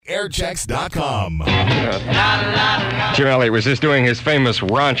Airchecks.com. Jim Elliott was just doing his famous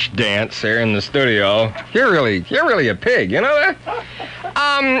raunch dance there in the studio. You're really a pig, you know that?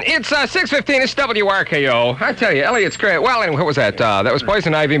 It's 6:15. It's WRKO. I tell you, Elliott's great. Well, anyway, what was that? That was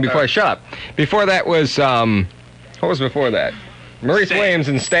Poison Ivy. Before I shut up. Before that was what was before that? Maurice Williams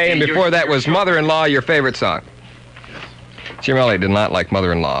and Stay. And before that was Mother-in-Law. Your favorite song? Jim Elliott did not like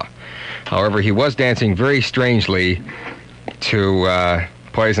Mother-in-Law. However, he was dancing very strangely to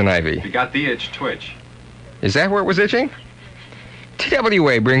Poison Ivy. You got the itch, twitch. Is that where it was itching?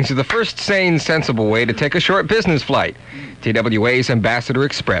 TWA brings you the first sane, sensible way to take a short business flight. TWA's Ambassador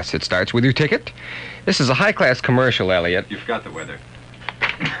Express. It starts with your ticket. This is a high-class commercial, Elliot. You forgot the weather.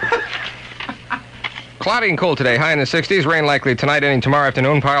 Cloudy and cool today, high in the 60s. Rain likely tonight, ending tomorrow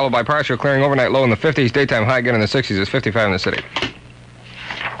afternoon, followed by partial clearing overnight, low in the 50s. Daytime high again in the 60s. It's 55 in the city.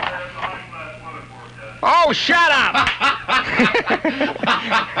 Oh, shut up!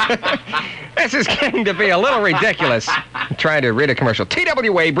 This is getting to be a little ridiculous. I'm trying to read a commercial.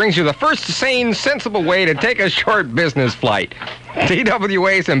 TWA brings you the first sane, sensible way to take a short business flight.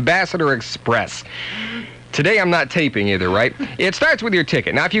 TWA's Ambassador Express. Today I'm not taping either, right? It starts with your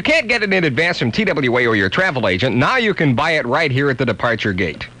ticket. Now, if you can't get it in advance from TWA or your travel agent, now you can buy it right here at the departure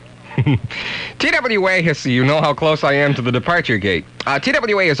gate. TWA has, you know how close I am to the departure gate.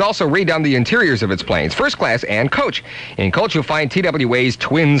 TWA has also redone the interiors of its planes, first class and coach. In coach, you'll find TWA's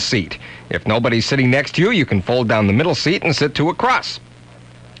twin seat. If nobody's sitting next to you, you can fold down the middle seat and sit two across.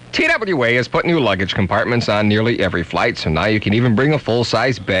 TWA has put new luggage compartments on nearly every flight, so now you can even bring a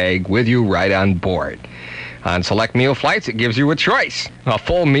full-size bag with you right on board. On select meal flights, it gives you a choice, a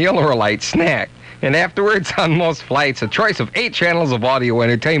full meal or a light snack. And afterwards, on most flights, a choice of 8 channels of audio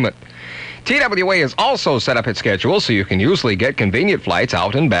entertainment. TWA has also set up its schedule so you can usually get convenient flights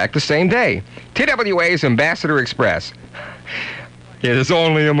out and back the same day. TWA's Ambassador Express. It is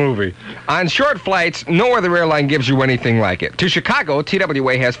only a movie. On short flights, no other airline gives you anything like it. To Chicago,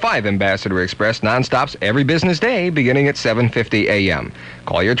 TWA has 5 Ambassador Express nonstops every business day beginning at 7:50 a.m.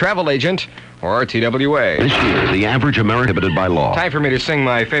 Call your travel agent or TWA. This year, the average American prohibited by law. Time for me to sing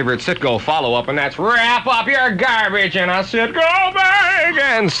my favorite sit-go follow-up, and that's wrap up your garbage in a sit-go bag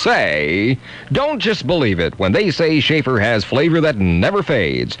and say, don't just believe it when they say Schaefer has flavor that never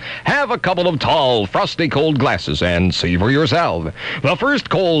fades. Have a couple of tall, frosty cold glasses and see for yourself. The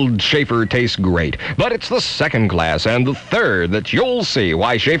first cold Schaefer tastes great, but it's the second glass and the third that you'll see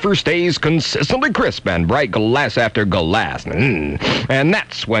why Schaefer stays consistently crisp and bright glass after glass. And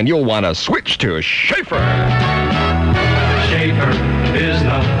that's when you'll want to switch to Schaefer. Schaefer is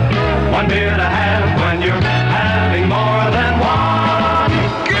the one beer to have when you're having more than one.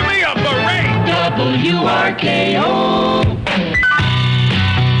 Give me a beret! WRKO.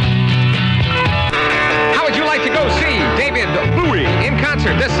 How would you like to go see David Bowie in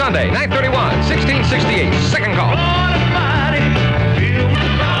concert this Sunday, 9/31, 1668, second call.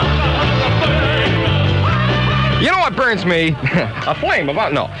 You know what burns me? A flame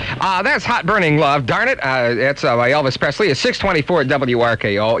about, no. That's Hot Burning Love. Darn it. It's by Elvis Presley. It's 6:24 at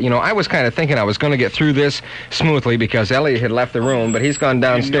WRKO. You know, I was kind of thinking I was going to get through this smoothly because Elliot had left the room, but he's gone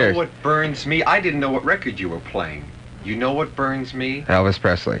downstairs. You know what burns me? I didn't know what record you were playing. You know what burns me? Elvis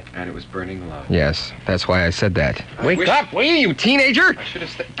Presley. And it was Burning Love. Yes, that's why I said that. Wake up, will you teenager? I should have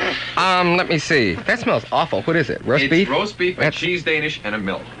said. Let me see. That smells awful. What is it? Roast beef? It's roast beef, and cheese Danish, and a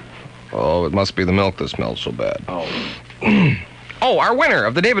milk. Oh, it must be the milk that smells so bad. Oh. Oh, our winner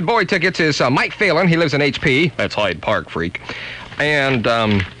of the David Bowie tickets is Mike Phelan. He lives in HP. That's Hyde Park, freak. And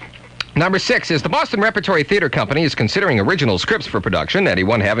number 6 is the Boston Repertory Theater Company is considering original scripts for production.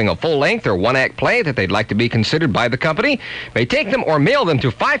 Anyone having a full-length or one-act play that they'd like to be considered by the company may take them or mail them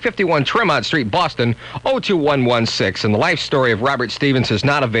to 551 Tremont Street, Boston, 02116. And the life story of Robert Stevens is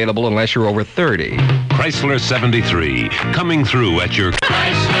not available unless you're over 30. Chrysler 73, coming through at your...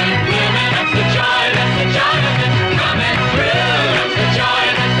 Chrysler, that's the joy, that's the joy of it. Coming through, that's the joy,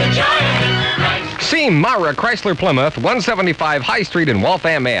 that's the joy of it. See Mara Chrysler Plymouth, 175 High Street in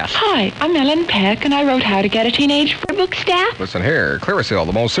Waltham, Mass. Hi, I'm Ellen Peck, and I wrote How to Get a Teenage Book Staff. Listen here, Clearasil,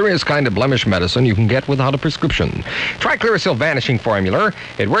 the most serious kind of blemish medicine you can get without a prescription. Try Clearasil Vanishing Formula.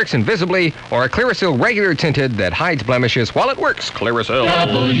 It works invisibly, or Clearasil Regular Tinted that hides blemishes while it works. Clearasil.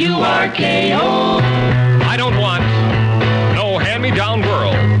 WRKO. I don't want no hand-me-down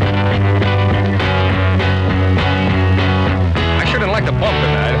world. I shouldn't like the bump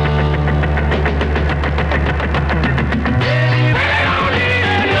in that.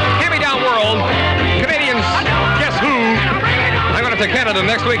 To Canada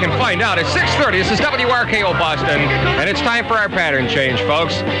next week and find out. It's 6:30. This is WRKO Boston, and it's time for our pattern change,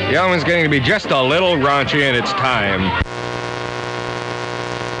 folks. The other one's getting to be just a little raunchy, and it's time.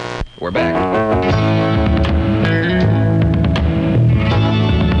 We're back.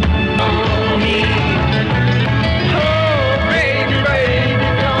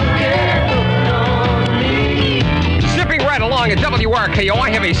 At WRKO, I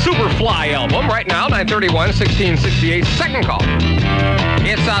have a Superfly album right now, 931, 1668, second call.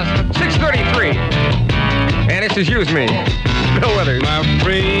 It's 6:33, and this is Use Me, Bill Withers. My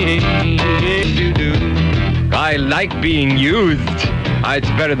friend, you do. I like being used. It's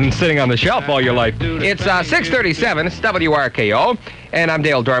better than sitting on the shelf all your life. It's 6:37, it's WRKO, and I'm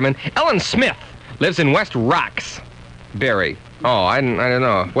Dale Dorman. Ellen Smith lives in West Roxbury. Oh, I don't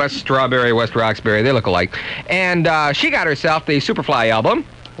know. West Strawberry, West Roxbury, they look alike. And she got herself the Superfly album,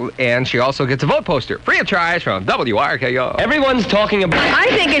 and she also gets a vote poster, free of charge, from WRKO. Everyone's talking about... I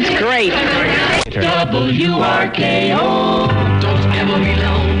think it's great. WRKO, don't ever be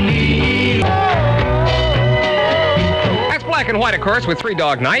lonely. That's Black and White, of course, with Three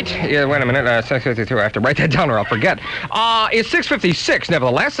Dog Night. Yeah, wait a minute, 6:52, I have to write that down or I'll forget. It's 6:56,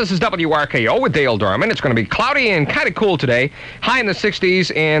 nevertheless. This is WRKO with Dale Dorman. It's going to be cloudy and kind of cool today, high in the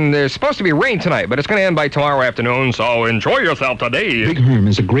 60s, and there's supposed to be rain tonight, but it's going to end by tomorrow afternoon, so enjoy yourself today. Big Herm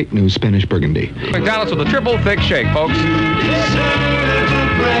is a great new Spanish burgundy. McDonald's with a triple thick shake, folks. I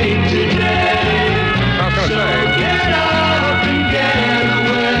was going to say... Get up and get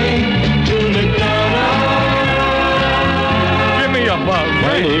away to McDonald's. Give me a buzz.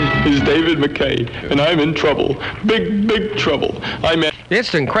 My name is David McKay, and I'm in trouble. Big, big trouble. I'm at...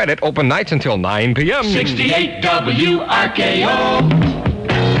 Instant credit, open nights until 9 p.m. 68 WRKO.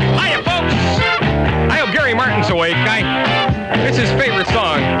 Hiya, folks! I hope Gary Martin's awake. It's his favorite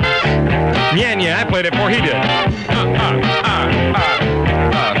song. Yeah, I played it before he did.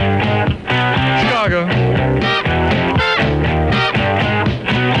 Chicago.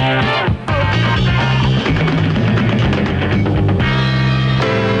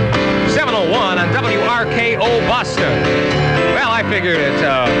 On WRKO Boston. Well, I figured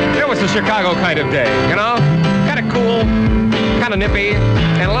it was a Chicago kind of day, you know? Kind of cool, kind of nippy,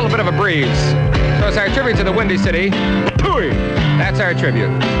 and a little bit of a breeze. So it's our tribute to the Windy City. Pooey! That's our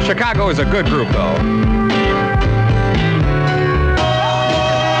tribute. Chicago is a good group, though.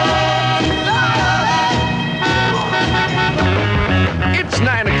 It's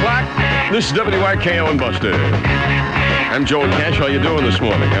 9 o'clock. This is WRKO in Boston. I'm Joel Cash. How you doing this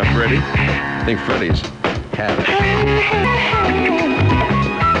morning, huh, Freddie? I think Freddie's happy.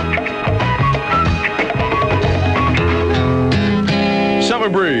 Summer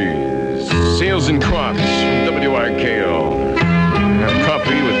breeze, seals and crops from WRKO. Have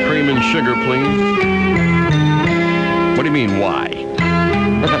coffee with cream and sugar, please. What do you mean, why?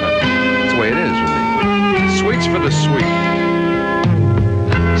 That's the way it is with me. Sweets for the sweet.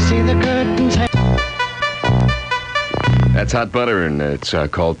 See the curtains. That's hot butter, and it's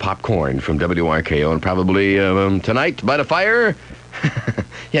called popcorn from WRKO, and probably tonight by the fire.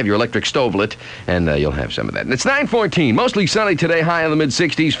 You have your electric stove lit, and you'll have some of that. And it's 9:14, mostly sunny today, high in the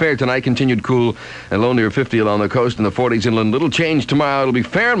mid-60s. Fair tonight, continued cool and low near 50 along the coast, in the 40s inland. Little change tomorrow. It'll be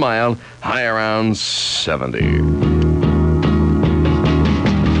fair and mild, high around 70.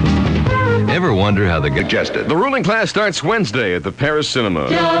 Ever wonder how they get Suggested. The ruling class starts Wednesday at the Paris Cinema.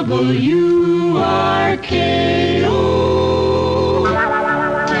 WRKO.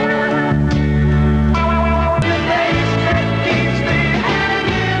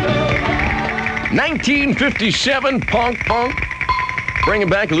 1957 punk. Bringing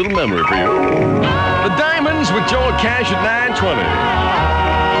back a little memory for you. The Diamonds with Joel Cash at 9:20.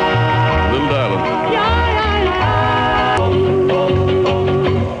 Little Darling.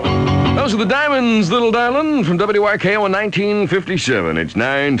 Those are the Diamonds, Little Darling, from WRKO in 1957. It's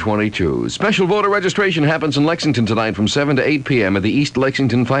 9:22. Special voter registration happens in Lexington tonight from 7 to 8 p.m. at the East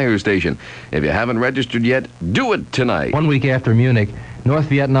Lexington Fire Station. If you haven't registered yet, do it tonight. 1 week after Munich, North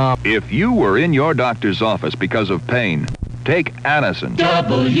Vietnam. If you were in your doctor's office because of pain, take Anacin.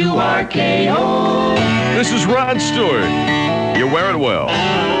 WRKO. This is Rod Stewart. You wear it well.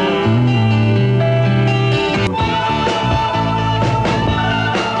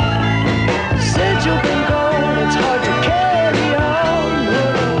 Said you can go, it's hard to carry on.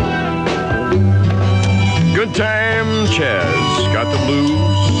 Good time, Chaz. Got the blues.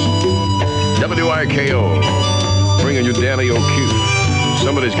 WRKO. Bringing you Danny O'Keefe.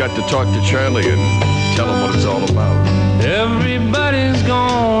 Somebody's got to talk to Charlie and tell him what it's all about. Everybody's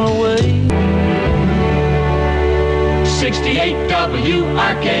gone away. 68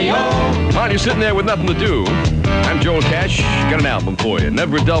 WRKO. While you're sitting there with nothing to do, I'm Joel Cash. Got an album for you.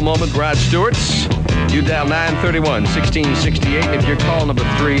 Never a Dull Moment, Rod Stewart's. You dial 931-1668. If you're call number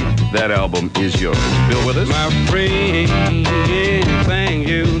 3, that album is yours. Bill with us? My friend, anything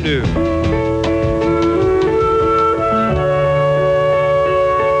you do.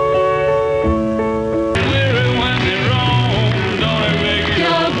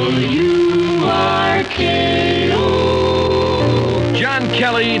 John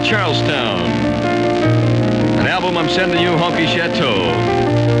Kelly, Charlestown. An album I'm sending you, Honky Chateau,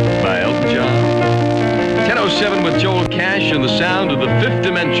 by Elton John. 10:07 with Joel Cash and the sound of the Fifth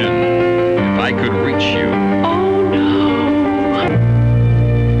Dimension. If I could reach you. Oh, no.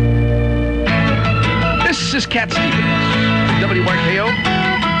 This is Cat Stevens, WRKO.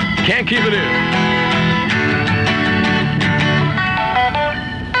 Can't keep it in.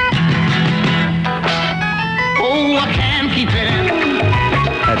 Oh, I can't keep it in.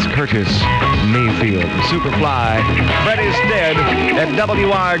 That's Curtis Mayfield. Superfly. Freddy's dead at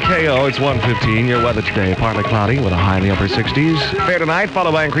WRKO. It's 1:15. Your weather today, partly cloudy with a high in the upper 60s. Fair tonight,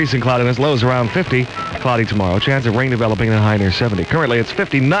 followed by increasing cloudiness. Lows around 50. Cloudy tomorrow. Chance of rain developing and a high near 70. Currently, it's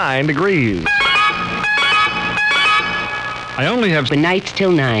 59 degrees. I only have The nights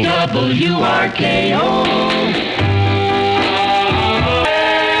till 9. WRKO.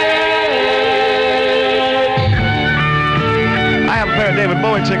 David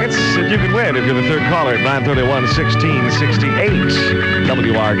Bowie tickets that you can win if you're the third caller at 931-1668.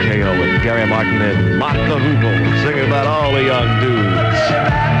 WRKO with Gary Martin and Martha Hoople singing about all the young dudes.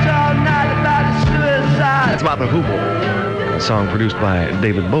 That's Martha Hoople, a song produced by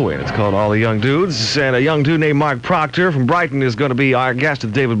David Bowie, and it's called All the Young Dudes. And a young dude named Mark Proctor from Brighton is going to be our guest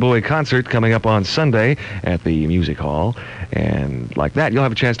at the David Bowie concert coming up on Sunday at the Music Hall. And like that, you'll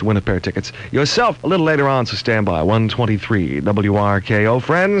have a chance to win a pair of tickets yourself a little later on, so stand by. 123 WRKO.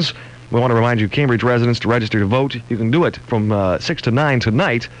 Friends, we want to remind you, Cambridge residents, to register to vote. You can do it from 6 to 9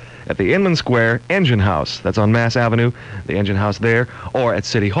 tonight at the Inman Square Engine House. That's on Mass Avenue, the Engine House there, or at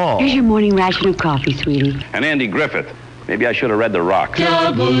City Hall. Here's your morning ration of coffee, sweetie. And Andy Griffith. Maybe I should have read The Rock.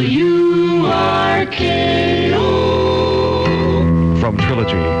 WRKO. From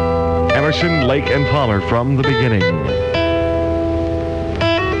Trilogy, Emerson, Lake, and Palmer, From the Beginning.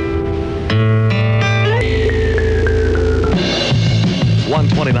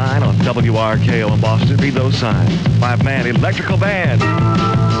 129 on WRKO in Boston. Read those signs. 5-man electrical band.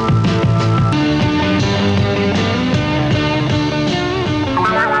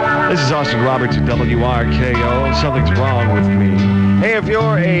 This is Austin Roberts at WRKO. Something's wrong with me. Hey, if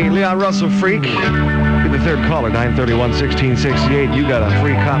you're a Leon Russell freak, be the third caller, 931-1668. You got a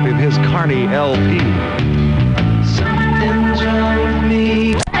free copy of his Carney LP. Something's wrong with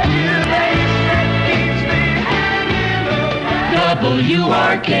me.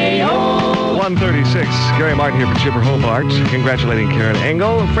 WRKO. 136. Gary Martin here for Chipper Hobart. Congratulating Karen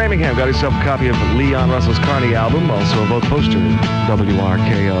Engel. Framingham got himself a copy of Leon Russell's Carney album. Also a vote poster.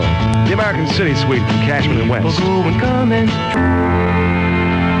 WRKO. The American City Suite from Cashman and West.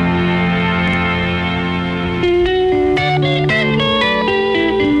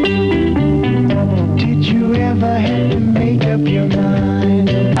 Did you ever have to make up your mind?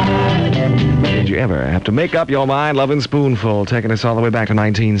 Did you ever have to make up your mind? Lovin' Spoonful, taking us all the way back to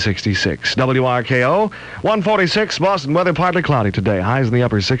 1966. WRKO, 146, Boston weather partly cloudy today. Highs in the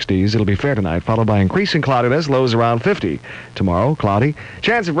upper 60s. It'll be fair tonight, followed by increasing cloudiness, lows around 50. Tomorrow, cloudy.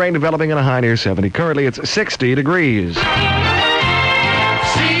 Chance of rain developing and a high near 70. Currently, it's 60 degrees.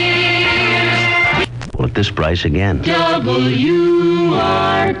 Well, at this price again. WRKO.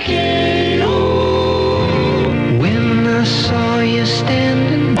 When I saw you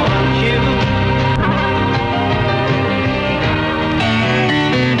standing on you.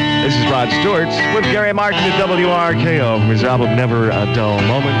 This is Rod Stewart with Gary Martin at WRKO from his album Never a Dull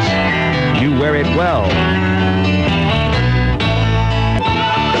Moment. You Wear It Well.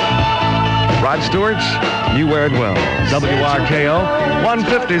 Rod Stewart, You Wear It Well. WRKO,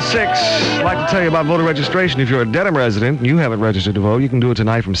 156. I'd like to tell you about voter registration. If you're a Dedham resident and you haven't registered to vote, you can do it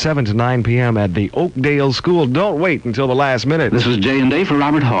tonight from 7 to 9 p.m. at the Oakdale School. Don't wait until the last minute. This was J&A for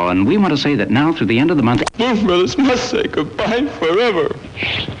Robert Hall, and we want to say that now through the end of the month... Blues Brothers must say goodbye forever.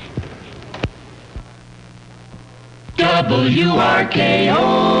 WRKO.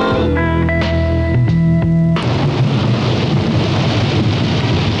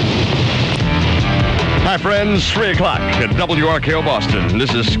 Hi, friends. 3 o'clock at WRKO Boston.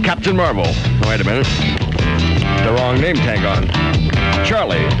 This is Captain Marvel. Wait a minute. The wrong name tag on.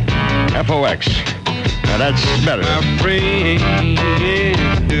 Charlie. FOX. Now that's better.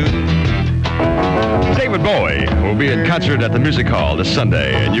 David Bowie will be in concert at the Music Hall this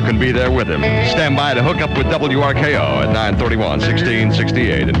Sunday, and you can be there with him. Stand by to hook up with WRKO at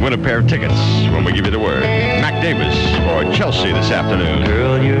 931-1668 and win a pair of tickets when we give you the word. Mac Davis or Chelsea this afternoon.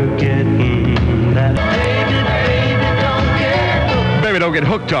 Girl, you're getting that. Baby, don't get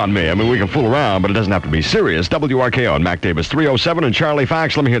hooked on me. I mean, we can fool around, but it doesn't have to be serious. WRKO and Mac Davis, 307 and Charlie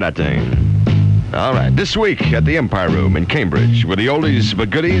Fox. Let me hear that thing. All right, this week at the Empire Room in Cambridge with the oldies but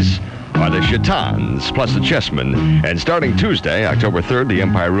goodies, are the Chitons, plus the Chessmen. And starting Tuesday, October 3rd, the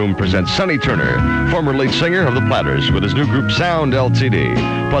Empire Room presents Sonny Turner, former lead singer of the Platters, with his new group Sound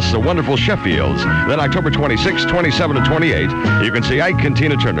LTD, plus the wonderful Sheffields. Then October 26, 27, and 28, you can see Ike and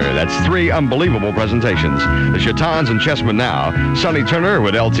Tina Turner. That's 3 unbelievable presentations. The Chitons and Chessmen now. Sonny Turner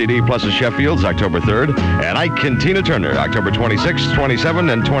with LTD plus the Sheffields, October 3rd, and Ike and Tina Turner, October 26, 27,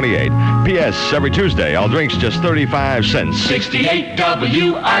 and 28. P.S. Every Tuesday, all drinks just 35 cents. 68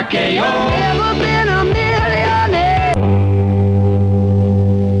 WRKO. Never been a millionaire.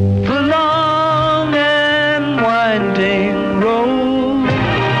 The long and winding road.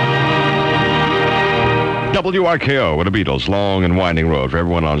 WRKO with the Beatles, long and winding road for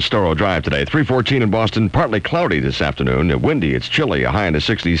everyone on Storrow Drive today. 314 in Boston, partly cloudy this afternoon. Windy, it's chilly, a high in the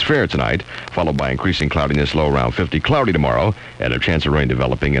 60s fair tonight, followed by increasing cloudiness, low around 50. Cloudy tomorrow, and a chance of rain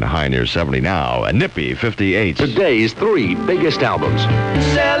developing and a high near 70 now. A nippy 58. Today's 3 biggest albums.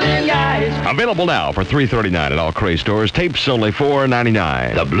 Selling eyes. Available now for $3.39 at all Cray stores. Tapes only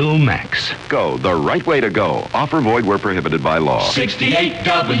 $4.99. The Blue Max. Go the right way to go. Offer void where prohibited by law. 68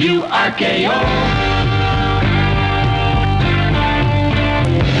 WRKO.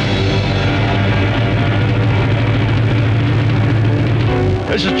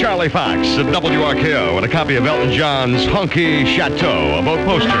 This is Charlie Fox at WRKO with a copy of Elton John's Honky Chateau. A vote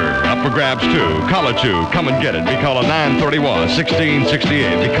poster up for grabs too. Caller 2, come and get it. Be calling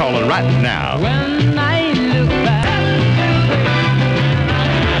 931-1668. Be calling right now. When I look back.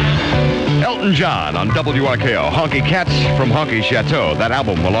 Elton John on WRKO. Honky Cats from Honky Chateau. That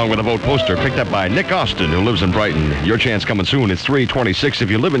album, along with a vote poster, picked up by Nick Austin, who lives in Brighton. Your chance coming soon. It's 3:26. If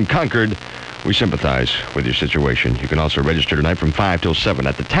you live in Concord, we sympathize with your situation. You can also register tonight from 5 till 7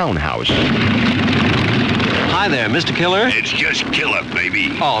 at the Townhouse. Hi there, Mr. Killer. It's just Killer,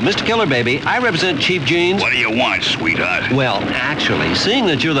 baby. Oh, Mr. Killer, baby. I represent Cheap Jeans. What do you want, sweetheart? Well, actually, seeing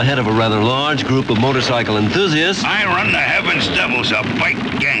that you're the head of a rather large group of motorcycle enthusiasts... I run the Heavens Devils, a bike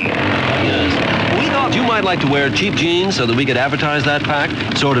gang. Yes. We thought you might like to wear cheap jeans so that we could advertise that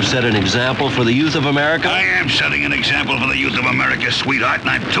fact, sort of set an example for the youth of America. I am setting an example for the youth of America, sweetheart, and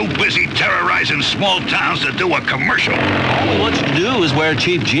I'm too busy terrorizing small towns to do a commercial. All we want you to do is wear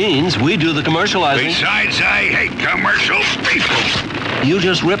cheap jeans. We do the commercializing. Besides, I hate commercial people. You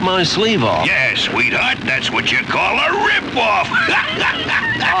just ripped my sleeve off. Yeah, sweetheart, that's what you call a rip-off.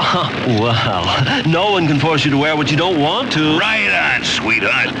 Well, no one can force you to wear what you don't want to. Right on,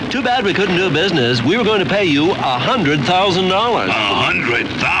 sweetheart. Too bad we couldn't do business. We were going to pay you $100,000.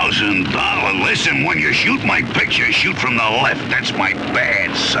 $100,000? Listen, when you shoot my picture, shoot from the left. That's my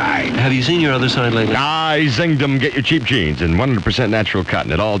bad side. Have you seen your other side lately? I zinged them. Get your cheap jeans and 100% natural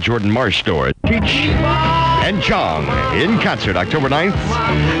cotton at all Jordan Marsh stores. Cheech and Chong in concert October 9th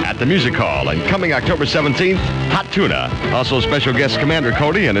at the Music Hall. And coming October 17th, Hot Tuna. Also special guest Commander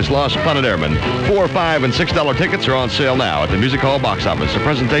Cody and his Lost Planet Airmen. $4, $5, and $6 tickets are on sale now at the Music Hall box office. A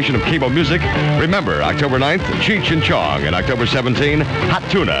presentation of cable music. Remember, October 9th, Cheech and Chong. And October 17th, Hot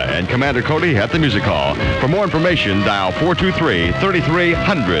Tuna and Commander Cody at the Music Hall. For more information, dial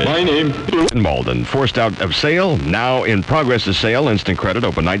 423-3300. My name in Malden. Forced out of sale. Now in progress of sale. Instant credit.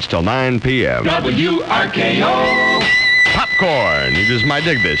 Open nights till 9 p.m. WRKO. Popcorn. You just might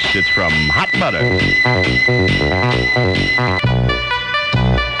dig this. It's from Hot Butter.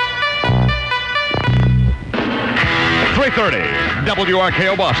 .330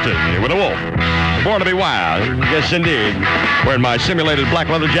 WRKO Boston with a wolf. Born to be wild. Yes, indeed. Wearing my simulated black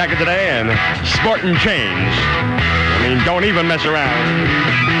leather jacket today and sporting chains. I mean, don't even mess around.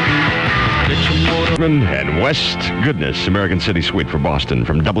 And West Goodness, American City Suite for Boston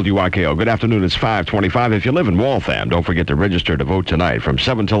from WRKO. Good afternoon, it's 5:25. If you live in Waltham, don't forget to register to vote tonight from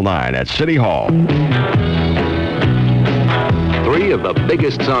 7 till 9 at City Hall. 3 of the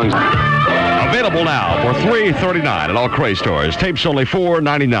biggest songs. Available now for $3.39 at all Cray stores. Tapes only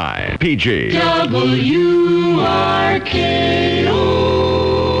 $4.99. PG. WRKO.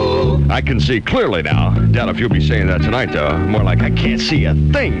 I can see clearly now. Doubt if you'll be saying that tonight, though. More like, I can't see a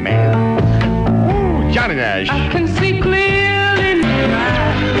thing, man. Ooh, Johnny Nash. I can see clearly now.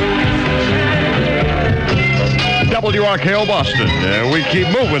 WRKO Boston. We keep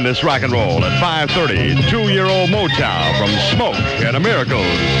moving this rock and roll at 5:30. 2-year-old Motown from Smoke and the Miracles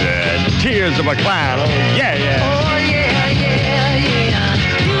and Tears of a Clown. Oh, yeah, yeah. Oh, yeah, yeah,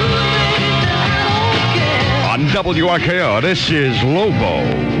 yeah. On WRKO, this is Lobo.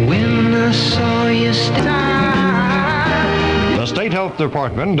 When I saw you The State Health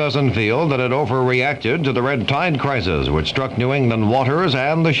Department doesn't feel that it overreacted to the red tide crisis which struck New England waters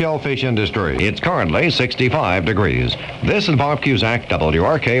and the shellfish industry. It's currently 65 degrees. This is Bob Cusack,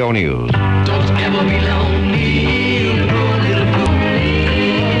 WRKO News. Don't ever be lonely.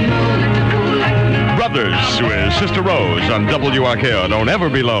 Brothers with Sister Rose on WRKO. Don't ever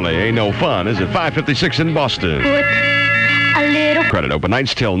be lonely. Ain't no fun, is it? 556 in Boston. Put a little Credit open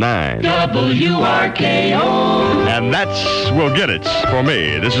nights till 9. WRKO. And that's Will Get It for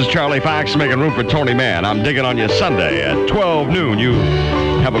me. This is Charlie Fox making room for Tony Mann. I'm digging on you Sunday at 12 noon. You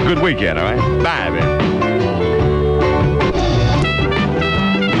have a good weekend, all right? Bye, man.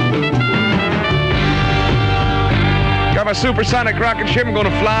 Got my supersonic rocket ship. I'm going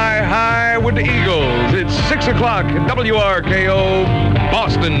to fly high with the Eagles. It's 6 o'clock at WRKO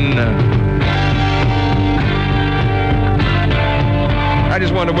Boston. I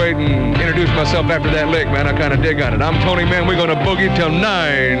just wanted to wait and introduce myself after that lick, man. I kind of dig on it. I'm Tony Mann. We're going to boogie till 9.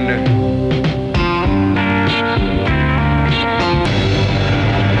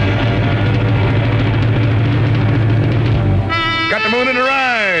 Got the moon in her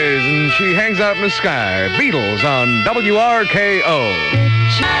eyes, and she hangs out in the sky. Beatles on WRKO.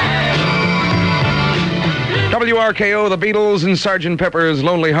 WRKO, the Beatles, and Sgt. Pepper's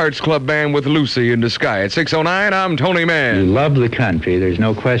Lonely Hearts Club Band with Lucy in the Sky. At 6:09, I'm Tony Mann. You love the country. There's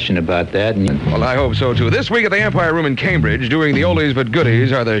no question about that. Well, I hope so, too. This week at the Empire Room in Cambridge, doing the oldies but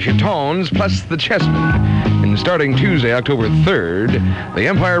goodies are the Chitons plus the Chessmen. And starting Tuesday, October 3rd, the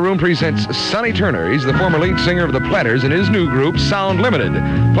Empire Room presents Sonny Turner. He's the former lead singer of the Platters and his new group, Sound Limited,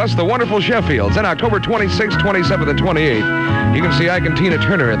 plus the wonderful Sheffields. And October 26th, 27th, and 28th, you can see Ike and Tina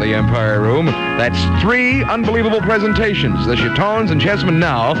Turner at the Empire Room. That's 3 unbelievable presentations. The Chitons and Chessmen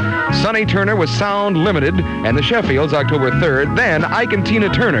now, Sonny Turner with Sound Limited, and the Sheffields, October 3rd. Then Ike and Tina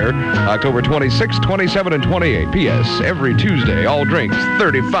Turner, October 26th, 27th, and 28th. P.S. Every Tuesday, all drinks,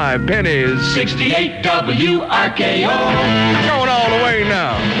 35 pennies. 68 WRKO. Going all the way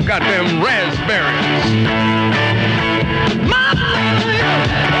now. Got them raspberries.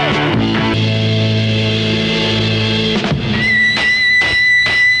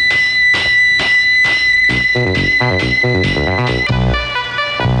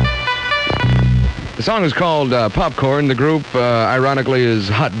 The song is called Popcorn. The group, ironically, is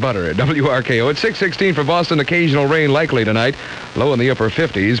Hot Butter at WRKO. It's 6:16 for Boston. Occasional rain likely tonight. Low in the upper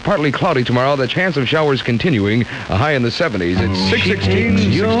 50s. Partly cloudy tomorrow. The chance of showers continuing. A high in the 70s. It's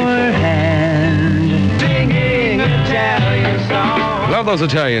 6:16. Your hand, singing Italian songs. Love those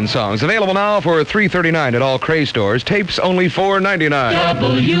Italian songs. Available now for $3.39 at all Cray stores. Tapes only $4.99.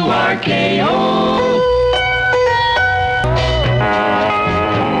 WRKO.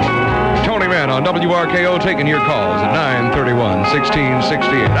 Tony Mann on WRKO taking your calls at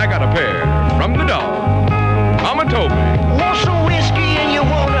 931-1668. I got a pair from the dog. Mama told me. Want some whiskey and you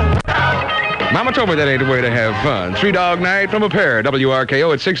wanna... Mama told me that ain't the way to have fun. 3-dog night from a pair.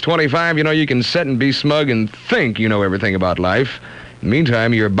 WRKO at 6:25. You know, you can sit and be smug and think you know everything about life.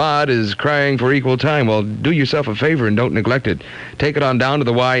 Meantime, your bod is crying for equal time. Well, do yourself a favor and don't neglect it. Take it on down to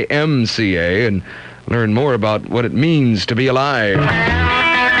the YMCA and learn more about what it means to be alive.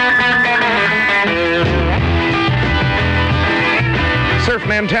 Surf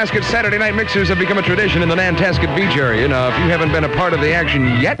Nantasket Saturday night mixers have become a tradition in the Nantasket Beach area. Now, if you haven't been a part of the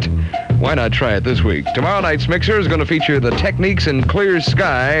action yet, why not try it this week? Tomorrow night's mixer is going to feature the techniques in Clear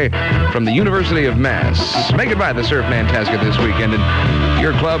Sky from the University of Mass. Make it by the Surf Nantasket this weekend, and if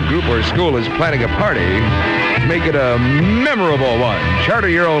your club, group, or school is planning a party, make it a memorable one. Charter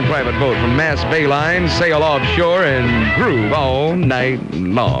your own private boat from Mass Bay Line, sail offshore, and groove all night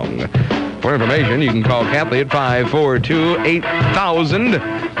long. For information, you can call Kathleen at 542-8000. You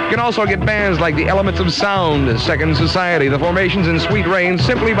can also get bands like the Elements of Sound, Second Society, the Formations, and Sweet Rain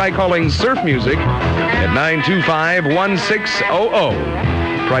simply by calling Surf Music at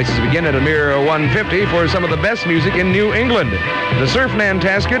 925-1600. Prices begin at a mere $150 for some of the best music in New England. The Surf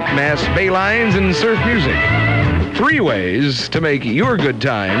Nantasket, Mass Bay Lines, and Surf Music. 3 ways to make your good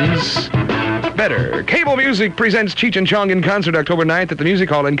times better. Cable Music presents Cheech and Chong in concert October 9th at the Music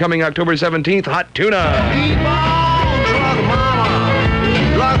Hall, and coming October 17th, Hot Tuna. Keep on, drug mama,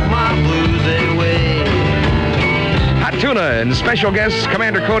 drug my blues away. Hot Tuna and special guests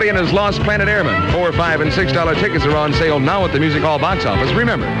Commander Cody and his Lost Planet Airmen. $4, $5, and $6 tickets are on sale now at the Music Hall box office.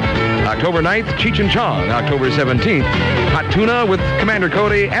 Remember, October 9th, Cheech and Chong. October 17th, Hot Tuna with Commander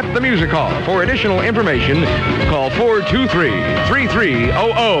Cody at the Music Hall. For additional information, call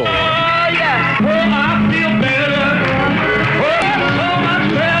 423-3300.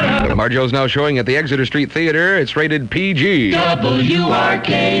 Marjo's now showing at the Exeter Street Theater. It's rated PG.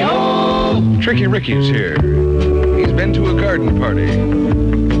 WRKO. Tricky Ricky's here. He's been to a garden party.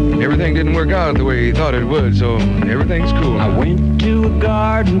 Everything didn't work out the way he thought it would, so everything's cool. I went to a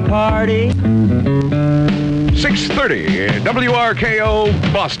garden party. 6:30, WRKO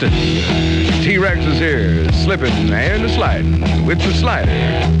Boston. T-Rex is here, slipping and sliding with the slider.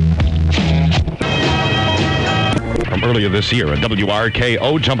 from earlier this year at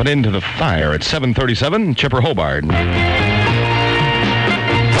WRKO, jumping into the fire at 7:37, Chipper Hobart.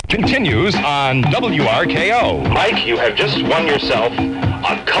 Continues on WRKO. Mike, you have just won yourself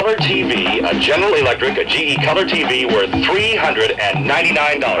a color TV, a General Electric, a GE color TV worth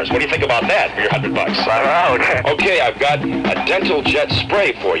 $399. What do you think about that for your $100? Okay, I've got a dental jet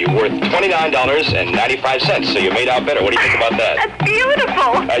spray for you worth $29.95. So you made out better. What do you think about that? That's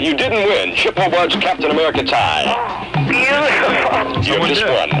beautiful. You didn't win. Chip Hobart's Captain America tie. Beautiful. You have just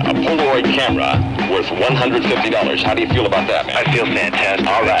won a Polaroid camera worth $150. How do you feel about that, man? I feel fantastic.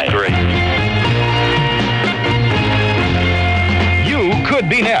 All right. Great. You could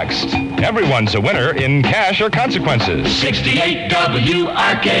be next. Everyone's a winner in cash or consequences. 68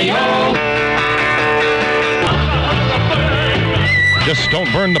 WRKO. Just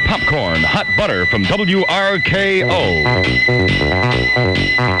don't burn the popcorn. Hot butter from WRKO.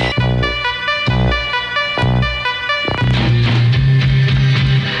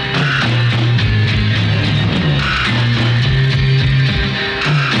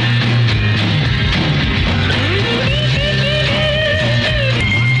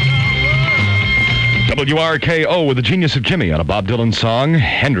 WRKO with the Genius of Jimmy on a Bob Dylan song.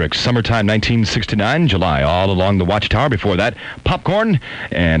 Hendrix, Summertime 1969, July. All along the Watchtower. Before that, popcorn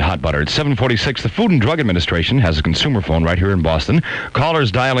and hot butter. It's 7:46. The Food and Drug Administration has a consumer phone right here in Boston.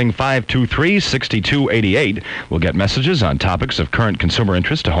 Callers dialing 523-6288 will get messages on topics of current consumer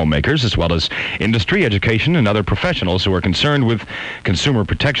interest to homemakers, as well as industry, education, and other professionals who are concerned with consumer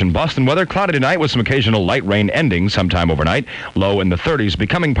protection. Boston weather, cloudy tonight with some occasional light rain ending sometime overnight. Low in the 30s,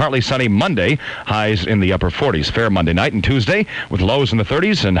 becoming partly sunny Monday. Highs in the upper 40s. Fair Monday night and Tuesday with lows in the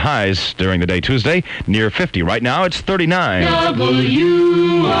 30s and highs during the day Tuesday near 50. Right now it's 39. WRKO.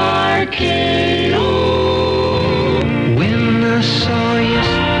 When I saw you.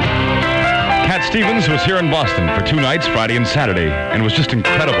 Cat Stevens was here in Boston for 2 nights, Friday and Saturday, and was just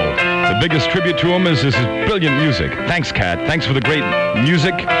incredible. The biggest tribute to him is his brilliant music. Thanks, Cat. Thanks for the great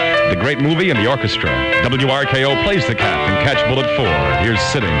music, the great movie, and the orchestra. WRKO plays the Cat in Catch Bullet 4. Here's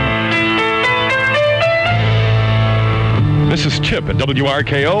Sitting. This is Chip at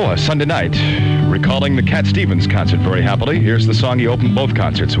WRKO, a Sunday night, recalling the Cat Stevens concert very happily. Here's the song he opened both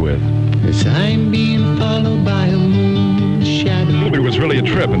concerts with. As I'm being followed by a moon shadow. It was really a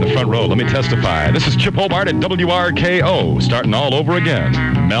trip in the front row, let me testify. This is Chip Hobart at WRKO, starting all over again.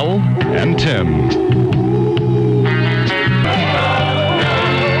 Mel and Tim.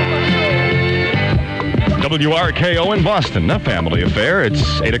 WRKO in Boston, a family affair.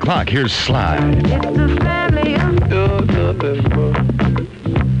 It's 8 o'clock. Here's Slide. It's a family affair.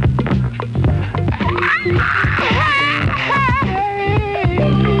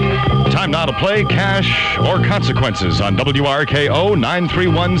 Time now to play Cash or Consequences on WRKO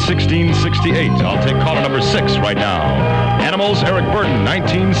 931-1668. I'll take caller number 6 right now. Animals, Eric Burton,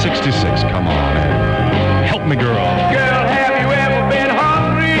 1966. Come on, Ed. Help me, girl. Girl, have you ever been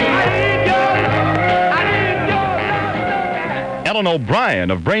hungry? Ellen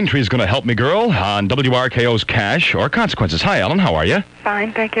O'Brien of Braintree is going to help me, girl, on WRKO's Cash or Consequences. Hi, Ellen. How are you?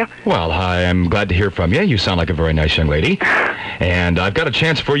 Fine, thank you. Well, hi. I'm glad to hear from you. You sound like a very nice young lady. And I've got a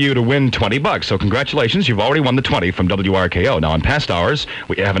chance for you to win $20. So congratulations. You've already won the 20 from WRKO. Now, in past hours,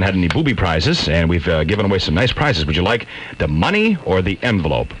 we haven't had any booby prizes, and we've given away some nice prizes. Would you like the money or the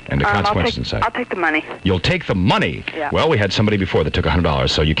envelope and the consequences inside? I'll take the money. You'll take the money? Yeah. Well, we had somebody before that took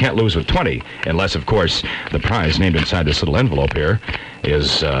 $100, so you can't lose with 20, unless, of course, the prize named inside this little envelope here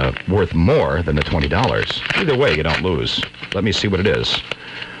is worth more than the $20. Either way, you don't lose. Let me see what it is.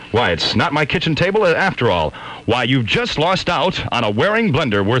 Why, it's not my kitchen table after all. Why, you've just lost out on a wearing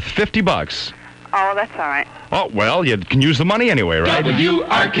blender worth $50. Oh, that's all right. Oh, well, you can use the money anyway, right?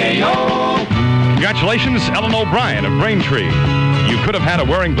 WRKO. Congratulations, Ellen O'Brien of Braintree. You could have had a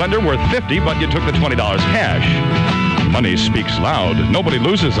wearing blender worth $50, but you took the $20 cash. Money speaks loud. Nobody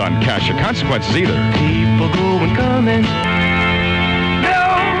loses on Cash or Consequences either. People going coming.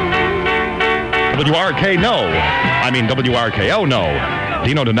 WRK, no. I mean, WRKO, no.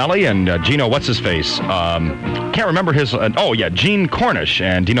 Dino Donnelly and Gino, what's-his-face? Can't remember his... Gene Cornish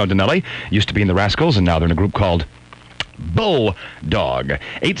and Dino Donnelly used to be in the Rascals, and now they're in a group called Bulldog.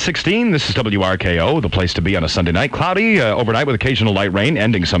 8:16, this is WRKO, the place to be on a Sunday night. Cloudy overnight with occasional light rain,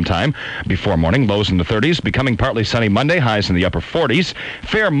 ending sometime before morning. Lows in the 30s, becoming partly sunny Monday, highs in the upper 40s.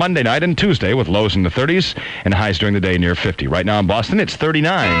 Fair Monday night and Tuesday with lows in the 30s and highs during the day near 50. Right now in Boston, it's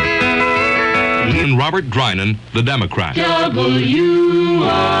 39. And Robert Drinan, the Democrat. WRKO.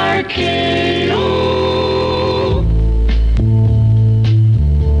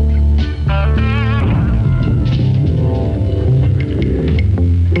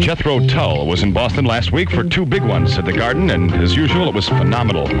 Jeff Jethro Tull was in Boston last week for 2 big ones at the Garden, and as usual, it was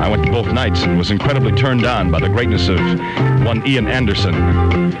phenomenal. I went to both nights and was incredibly turned on by the greatness of one Ian Anderson.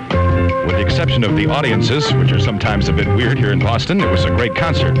 With the exception of the audiences, which are sometimes a bit weird here in Boston, it was a great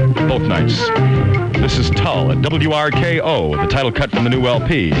concert, both nights. This is Tull at WRKO, the title cut from the new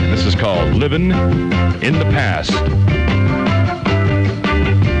LP. This is called Livin' in the Past.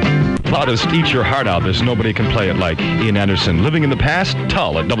 Loudest Eat Your Heart Out. There's nobody can play it like Ian Anderson. Living in the Past,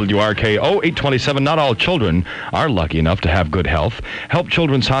 Tull at WRKO 827. Not all children are lucky enough to have good health. Help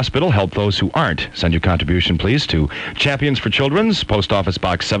Children's Hospital. Help those who aren't. Send your contribution, please, to Champions for Children's, Post Office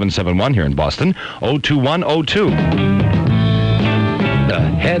Box 771 here in Boston, 02102. The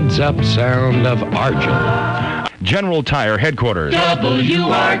heads-up sound of Argyle. General Tire Headquarters.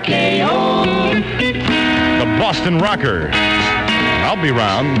 WRKO. The Boston Rocker. I'll be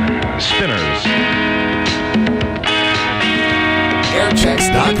round. Spinners.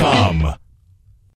 Airchecks.com.